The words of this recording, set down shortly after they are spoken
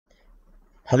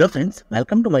Hello friends,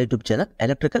 welcome to my YouTube channel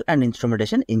Electrical and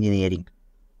Instrumentation Engineering.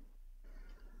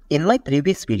 In my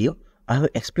previous video, I have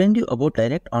explained you about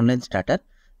direct online starter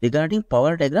regarding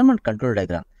power diagram and control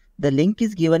diagram. The link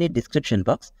is given in description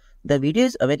box. The video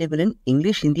is available in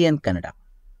English, Hindi and Kannada.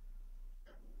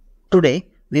 Today,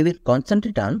 we will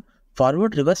concentrate on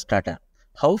forward reverse starter,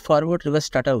 how forward reverse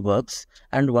starter works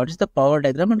and what is the power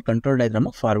diagram and control diagram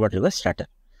of forward reverse starter.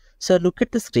 So look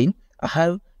at the screen. I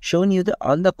have shown you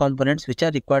all the components which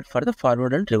are required for the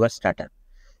forward and reverse starter.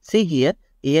 See here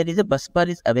is a bus bar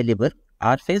is available,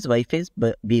 R phase, Y phase,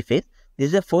 B phase. This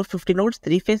is a 450 volts,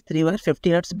 3 phase, 3 wire, 50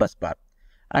 Hz bus bar.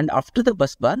 And after the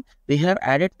bus bar, we have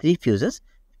added 3 fuses,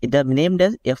 named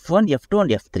as F1, F2 and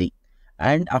F3.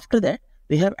 And after that,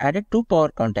 we have added 2 power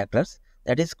contactors,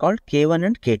 that is called K1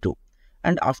 and K2.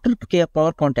 And after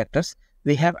power contactors,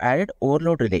 we have added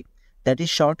overload relay, that is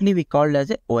shortly we called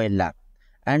as a OLR.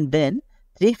 And then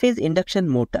 3-phase induction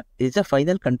motor is the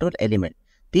final control element.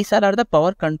 These are the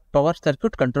power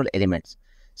circuit control elements.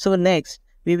 So next,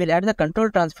 we will add the control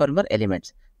transformer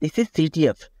elements. This is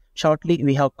CTF, shortly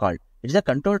we have called. It is a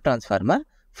control transformer,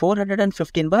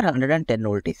 415 bar 110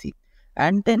 volt AC.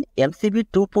 And then MCB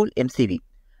 2-pole MCB.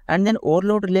 And then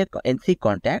overload relay NC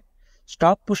contact,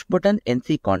 stop push button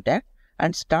NC contact,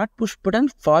 and start push button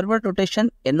forward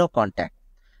rotation NO contact.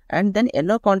 And then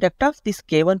NO contact of this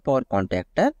K1 power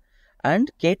contactor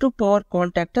and K2 power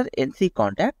contactor NC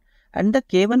contact and the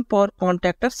K1 power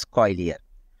contactors coil here.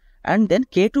 And then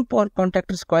K2 power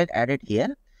contactors coil added here,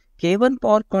 K1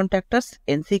 power contactors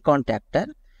NC contactor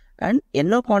and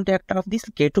NO contact of this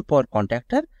K2 power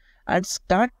contactor and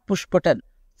start push button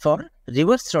for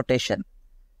reverse rotation.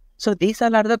 So these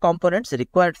all are the components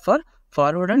required for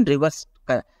forward and reverse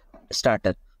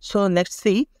starter. So next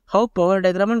see how power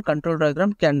diagram and control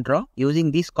diagram can draw using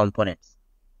these components.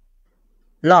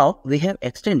 Now we have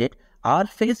extended R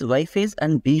phase, Y phase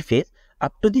and B phase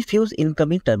up to the fuse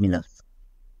incoming terminals.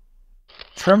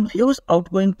 From fuse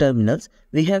outgoing terminals,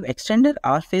 we have extended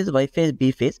R phase, Y phase,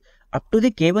 B phase up to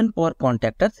the K1 power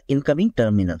contactors incoming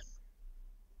terminals.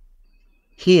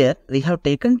 Here we have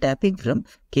taken tapping from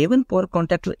K1 power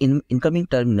contactor incoming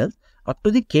terminals up to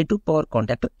the K2 power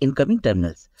contactor incoming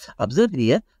terminals. Observe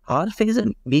here, R phase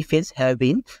and B phase have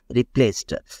been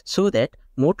replaced so that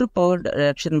motor power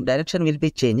direction will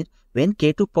be changed when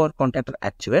K2 power contactor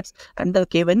actuates and the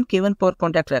K1 power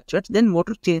contactor actuates, then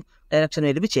motor direction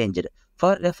will be changed.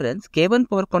 For reference, K1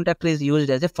 power contactor is used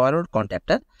as a forward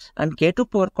contactor and K2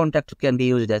 power contactor can be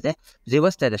used as a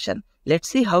reverse direction. Let's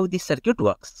see how this circuit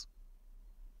works.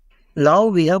 Now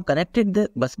we have connected the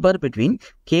bus bar between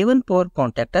K1 power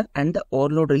contactor and the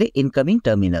overload relay incoming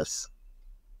terminals.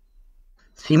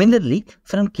 Similarly,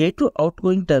 from K2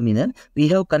 outgoing terminal, we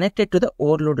have connected to the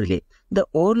overload relay. The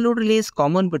overload relay is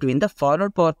common between the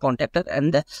forward power contactor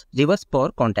and the reverse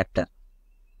power contactor.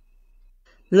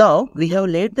 Now we have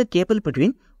laid the cable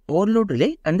between overload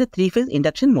relay and the 3-phase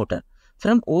induction motor.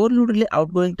 From overload relay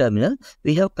outgoing terminal,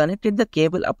 we have connected the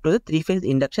cable up to the 3-phase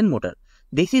induction motor.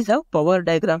 This is how power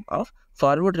diagram of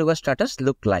forward reverse starters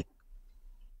look like.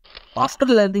 After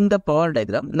learning the power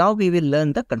diagram, now we will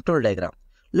learn the control diagram.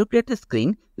 Look at the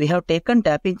screen, we have taken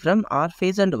tapping from R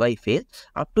phase and Y phase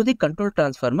up to the control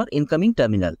transformer incoming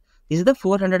terminal. This is the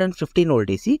 415 volt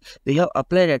DC we have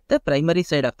applied at the primary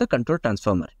side of the control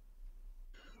transformer.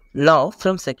 Now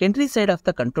from secondary side of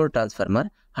the control transformer,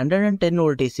 110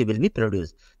 volt DC will be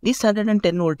produced. This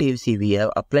 110 volt DC we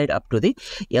have applied up to the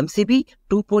MCB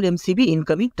 2-pole MCB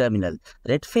incoming terminal.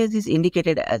 Red phase is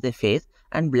indicated as a phase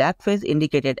and black phase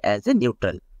indicated as a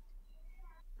neutral.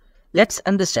 Let's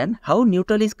understand how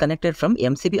neutral is connected from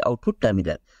MCB output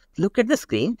terminal. Look at the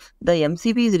screen. The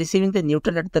MCB is receiving the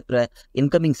neutral at the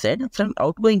incoming side. From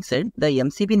outgoing side, the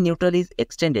MCB neutral is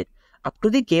extended up to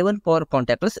the K1 power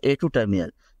contactor's A2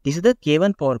 terminal. This is the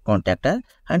K1 power contactor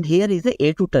and here is the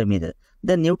A2 terminal.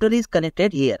 The neutral is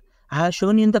connected here. I have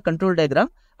shown you in the control diagram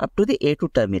up to the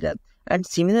A2 terminal. And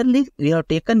similarly, we have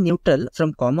taken neutral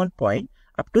from common point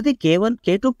up to the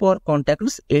K2 power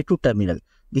contactor's A2 terminal.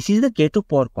 This is the K2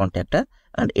 power contactor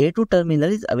and A2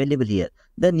 terminal is available here.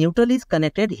 The neutral is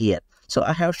connected here. So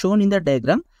I have shown in the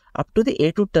diagram up to the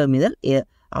A2 terminal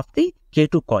of the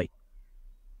K2 coil.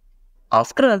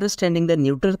 After understanding the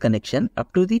neutral connection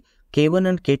up to the K1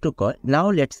 and K2 coil, now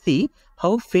let's see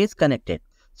how phase connected.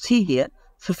 See here,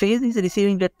 so phase is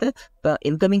receiving at the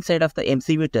incoming side of the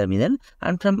MCB terminal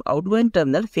and from outgoing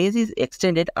terminal, phase is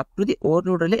extended up to the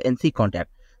overload relay NC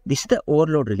contact. This is the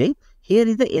overload relay. Here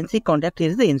is the NC contact,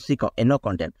 here is the NO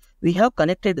contact. We have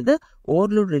connected the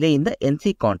overload relay in the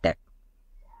NC contact.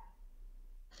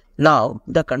 Now,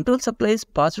 the control supply is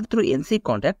passed through NC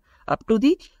contact up to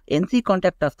the NC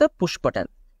contact of the push button.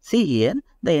 See here,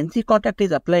 the NC contact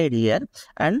is applied here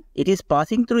and it is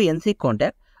passing through NC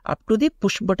contact up to the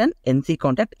push button NC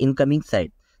contact incoming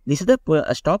side. This is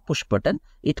the stop push button.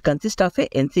 It consists of a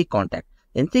NC contact.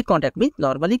 NC contact means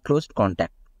normally closed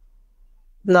contact.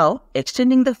 Now,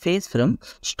 extending the phase from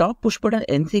stop push button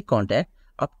NC contact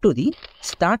up to the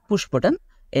start push button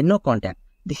NO contact.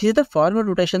 This is the forward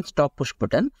rotation stop push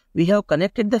button. We have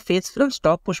connected the phase from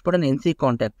stop push button NC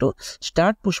contact to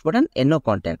start push button NO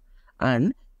contact,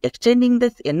 and extending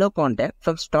this NO contact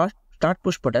from start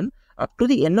push button up to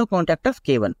the NO contact of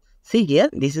K1. See here,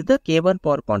 this is the K1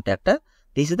 power contactor.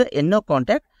 This is the NO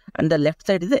contact and the left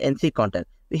side is the NC contact.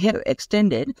 We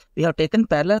have taken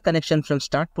parallel connection from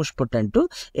start push button to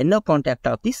NO contact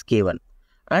of this K1.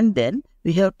 And then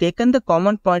we have taken the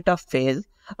common point of phase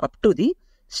up to the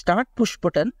start push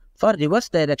button for reverse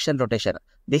direction rotation.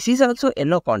 This is also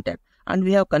NO contact, and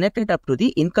we have connected up to the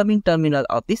incoming terminal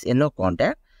of this NO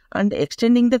contact and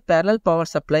extending the parallel power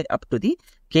supply up to the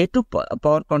K2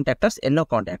 power contactor's NO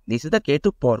contact. This is the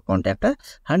K2 power contactor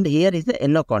and here is the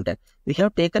NO contact. We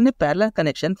have taken a parallel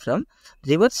connection from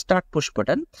reverse start push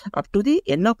button up to the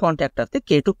NO contact of the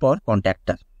K2 power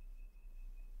contactor.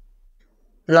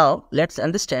 Now let's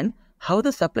understand how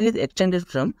the supply is extended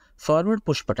from forward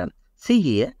push button. See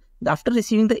here, after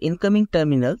receiving the incoming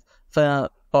terminal for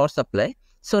power supply,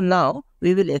 so now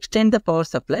we will extend the power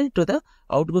supply to the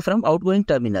outgoing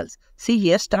terminals. See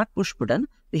here, start push button,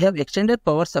 we have extended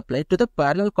power supply to the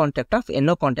parallel contact of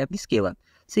NO contact this K1.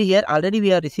 See here, already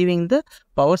we are receiving the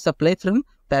power supply from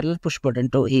parallel push button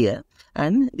to here,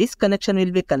 and this connection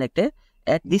will be connected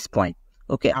at this point.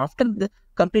 Okay, after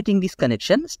completing this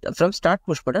connection from start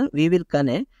push button, we will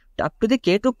connect up to the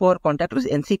K2 power contactor's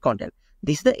NC contact.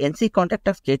 This is the NC contact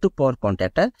of K2 power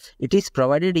contactor. It is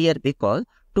provided here because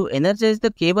to energize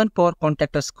the K1 power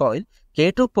contactor's coil,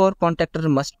 K2 power contactor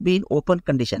must be in open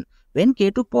condition. When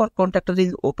K2 power contactor is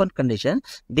in open condition,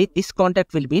 this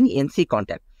contact will be in NC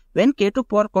contact. When K2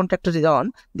 power contactor is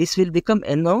on, this will become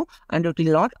NO and it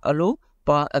will not allow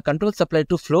a control supply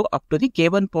to flow up to the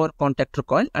K1 power contactor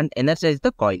coil and energize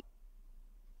the coil.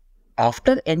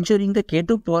 After ensuring the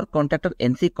K2 power contactor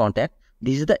NC contact,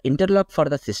 this is the interlock for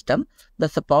the system. The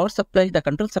power supply, the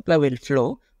control supply will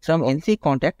flow from NC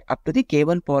contact up to the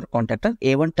K1 power contactor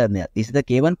A1 terminal. This is the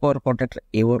K1 power contactor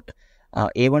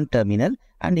A1 terminal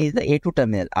and this is the A2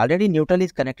 terminal. Already neutral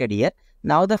is connected here.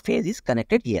 Now the phase is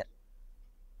connected here.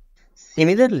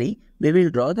 Similarly, we will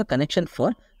draw the connection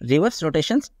for reverse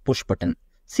rotations push button.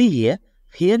 See here,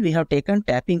 we have taken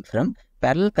tapping from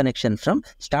parallel connection from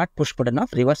start push button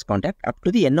of reverse contact up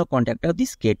to the NO contact of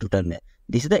this K2 terminal.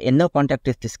 This is the NO contact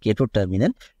of this K2 terminal.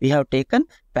 We have taken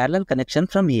parallel connection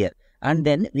from here and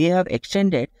then we have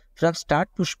extended from start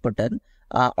push button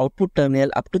output terminal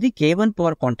up to the K1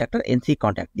 power contactor NC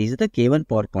contact. This is the K1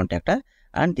 power contactor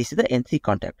and this is the NC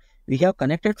contact. We have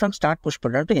connected from start push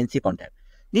button to NC contact.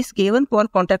 This K1 power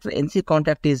contactor NC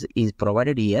contact is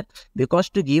provided here because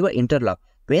to give an interlock.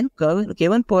 When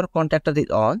K1 power contactor is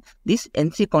on, this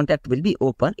NC contact will be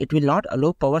open. It will not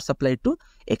allow power supply to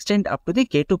extend up to the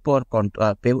K2 power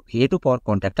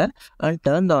contactor and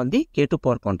turn on the K2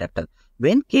 power contactor.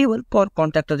 When K1 power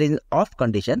contactor is in off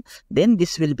condition, then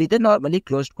this will be the normally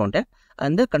closed contact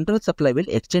and the control supply will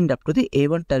extend up to the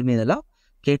A1 terminal of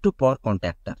K2 power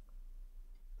contactor.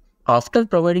 After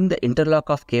providing the interlock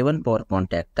of K1 power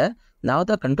contactor, now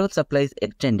the control supply is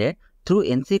extended through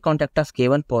NC contact of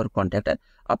K1 power contactor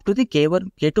up to the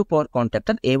K2 power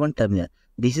contactor A1 terminal.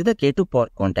 This is the K2 power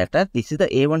contactor, this is the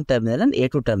A1 terminal and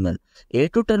A2 terminal.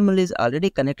 A2 terminal is already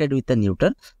connected with the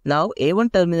neutral. Now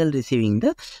A1 terminal receiving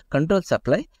the control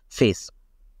supply phase.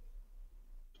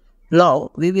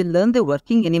 Now we will learn the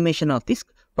working animation of this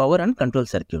power and control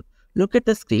circuit. Look at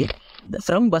the screen.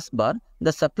 From bus bar,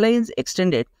 the supply is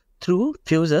extended through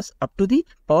fuses up to the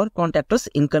power contactor's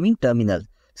incoming terminals.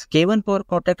 K1 power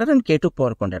contactor and K2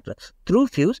 power contactor. Through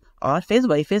fuse, R phase,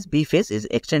 Y phase, B phase is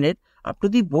extended up to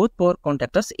the both power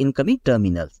contactors incoming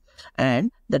terminals.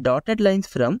 And the dotted lines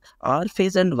from R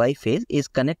phase and Y phase is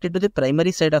connected to the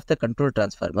primary side of the control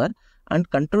transformer, and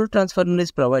control transformer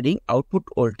is providing output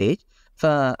voltage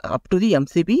up to the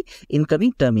MCB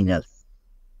incoming terminals.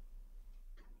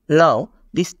 Now,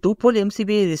 this 2-pole MCB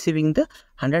is receiving the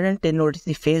 110 volts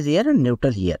phase here and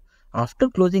neutral here. After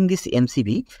closing this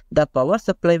MCB, the power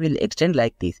supply will extend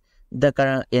like this.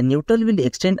 The neutral will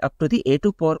extend up to the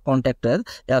A2 power contactor,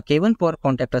 K1 power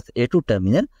contactor's A2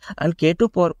 terminal and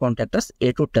K2 power contactor's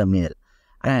A2 terminal.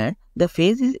 And the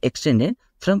phase is extended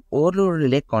from overload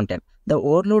relay contact. The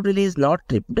overload relay is not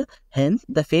tripped, hence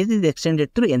the phase is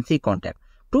extended through NC contact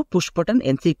to push button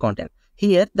NC contact.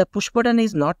 Here the push button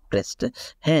is not pressed,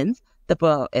 hence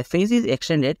the phase is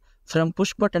extended from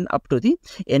push button up to the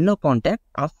NO contact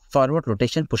of forward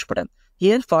rotation push button.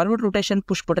 Here forward rotation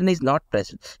push button is not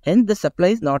pressed, hence the supply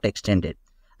is not extended.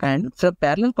 And from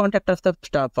parallel contact of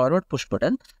the forward push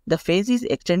button, the phase is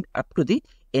extended up to the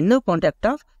NO contact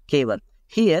of K1.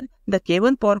 Here the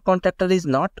K1 power contactor is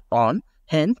not on,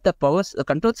 hence the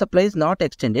control supply is not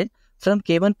extended from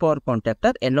K1 power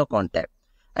contactor NO contact.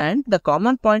 And the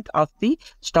common point of the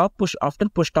stop push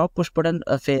button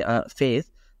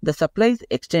phase, the supply is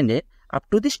extended up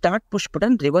to the start push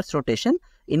button reverse rotation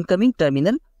incoming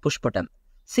terminal push button.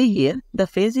 See here, the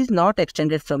phase is not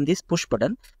extended from this push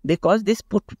button because this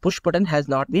push button has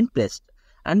not been pressed,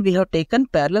 and we have taken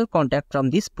parallel contact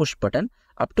from this push button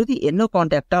up to the NO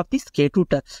contact of this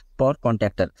K2 power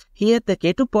contactor. Here the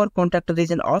K2 power contactor is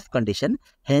in off condition,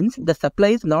 hence the supply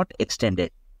is not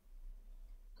extended.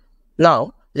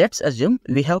 Now let's assume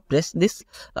we have pressed this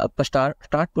start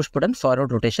push button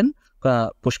forward rotation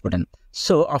push button.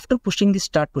 So after pushing this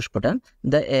start push button,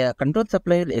 the control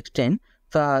supply will extend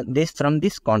from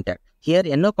this contact. Here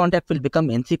NO contact will become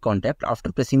NC contact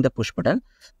after pressing the push button.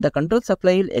 The control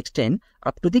supply will extend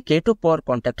up to the K2 power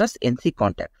contactor's NC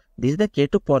contact. This is the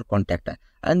K2 power contactor,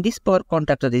 and this power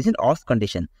contactor is in off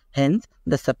condition. Hence,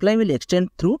 the supply will extend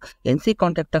through NC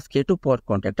contact of K2 power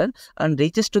contactor and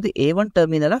reaches to the A1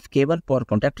 terminal of K1 power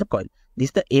contactor coil. This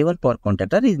is the A1 power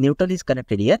contactor. His neutral is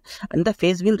connected here, and the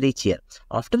phase will reach here.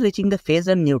 After reaching the phase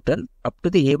and neutral up to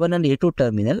the A1 and A2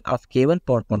 terminal of K1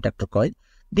 power contactor coil,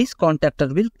 this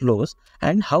contactor will close.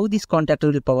 And how this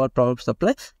contactor will power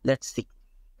supply? Let's see.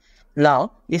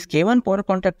 Now, this K1 power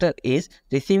contactor is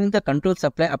receiving the control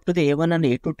supply up to the A1 and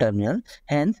A2 terminal.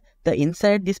 Hence, the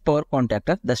inside this power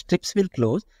contactor, the strips will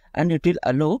close, and it will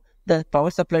allow the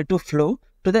power supply to flow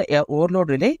to the overload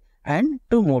relay and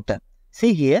to motor.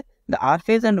 See here, the R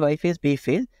phase and Y phase, B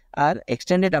phase are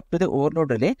extended up to the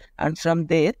overload relay, and from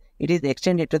there it is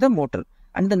extended to the motor.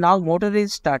 And the now motor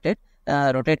is started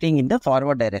rotating in the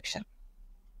forward direction.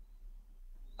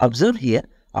 Observe here,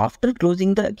 after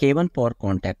closing the K1 power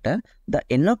contactor, the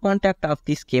NO contact of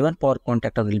this K1 power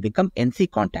contactor will become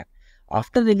NC contact.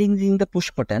 After releasing the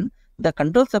push button, the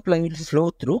control supply will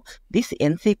flow through this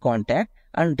NC contact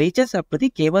and reaches up to the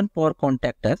K1 power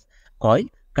contactor's coil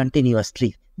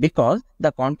continuously. Because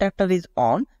the contactor is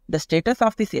on, the status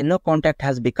of this NO contact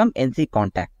has become NC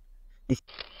contact.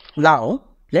 Now,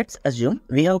 let's assume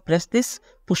we have pressed this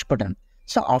push button.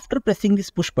 So after pressing this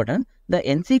push button, the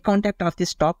NC contact of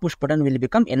this top push button will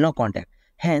become NO contact.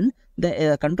 Hence,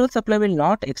 the control supply will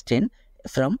not extend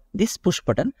from this push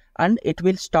button, and it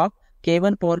will stop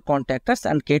K1 power contactors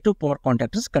and K2 power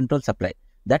contactors control supply.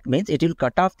 That means it will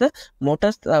cut off the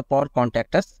motor's power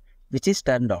contactors, which is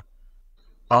turned on.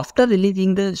 After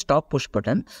releasing the stop push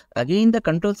button, again the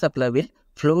control supply will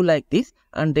flow like this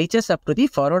and reaches up to the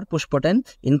forward push button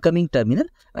incoming terminal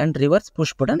and reverse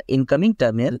push button incoming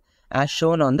terminal as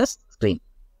shown on the screen.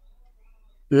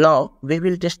 Now we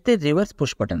will test the reverse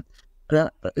push button.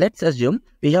 Let's assume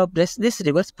we have pressed this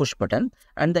reverse push button,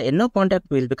 and the NO contact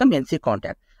will become NC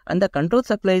contact, and the control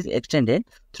supply is extended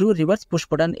through reverse push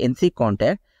button NC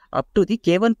contact up to the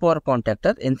K1 power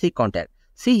contactor NC contact.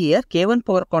 See here, K1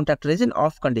 power contactor is in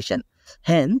off condition.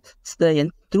 Hence,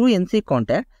 through NC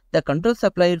contact, the control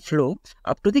supply will flow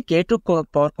up to the K2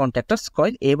 power contactor's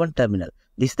coil A1 terminal.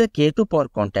 This is the K2 power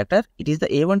contactor. It is the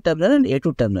A1 terminal and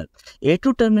A2 terminal.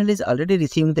 A2 terminal is already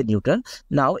receiving the neutral.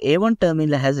 Now A1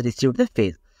 terminal has received the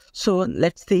phase. So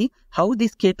let's see how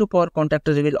this K2 power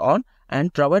contactor will on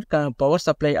and provide power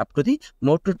supply up to the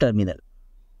motor terminal.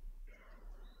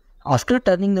 After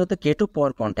turning on the K2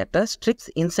 power contactor, strips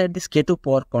inside this K2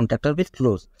 power contactor will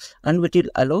close, and which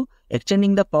will allow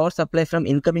extending the power supply from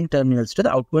incoming terminals to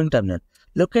the outgoing terminal.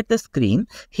 Look at the screen.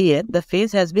 Here the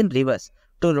phase has been reversed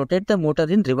to rotate the motor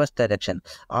in reverse direction.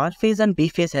 R phase and B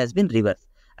phase has been reversed,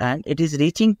 and it is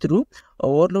reaching through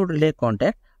overload relay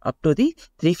contact up to the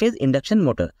 3-phase induction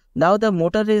motor. Now the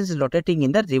motor is rotating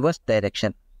in the reverse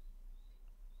direction.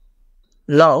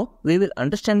 Now we will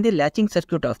understand the latching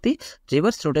circuit of the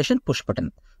reverse rotation push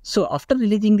button. So after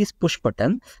releasing this push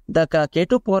button, the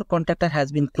K2 power contactor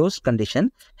has been closed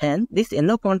condition, hence this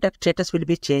NO contact status will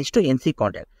be changed to NC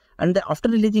contact. And after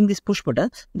releasing this push button,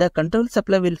 the control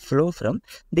supply will flow from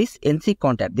this NC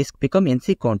contact, this become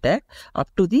NC contact, up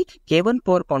to the K1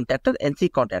 power contactor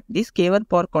NC contact. This K1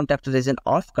 power contactor is in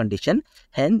off condition,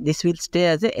 hence this will stay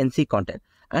as a NC contact,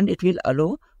 and it will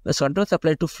allow the control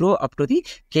supply to flow up to the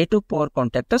K2 power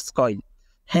contactor's coil.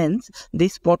 Hence,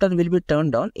 this motor will be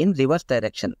turned on in reverse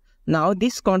direction. Now,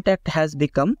 this contact has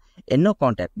become NO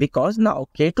contact because now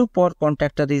K2 power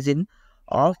contactor is in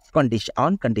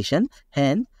on condition.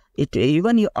 Hence,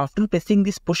 after pressing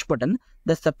this push button,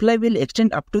 the supply will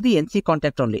extend up to the NC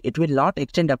contactor only. It will not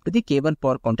extend up to the K1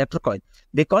 power contactor coil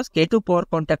because K2 power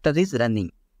contactor is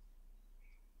running.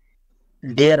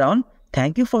 Dear all,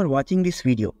 thank you for watching this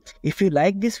video. If you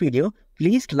like this video,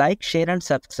 please like, share and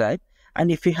subscribe.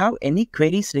 And if you have any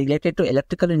queries related to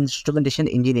electrical and instrumentation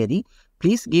engineering,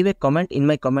 please give a comment in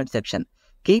my comment section.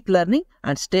 Keep learning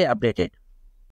and stay updated.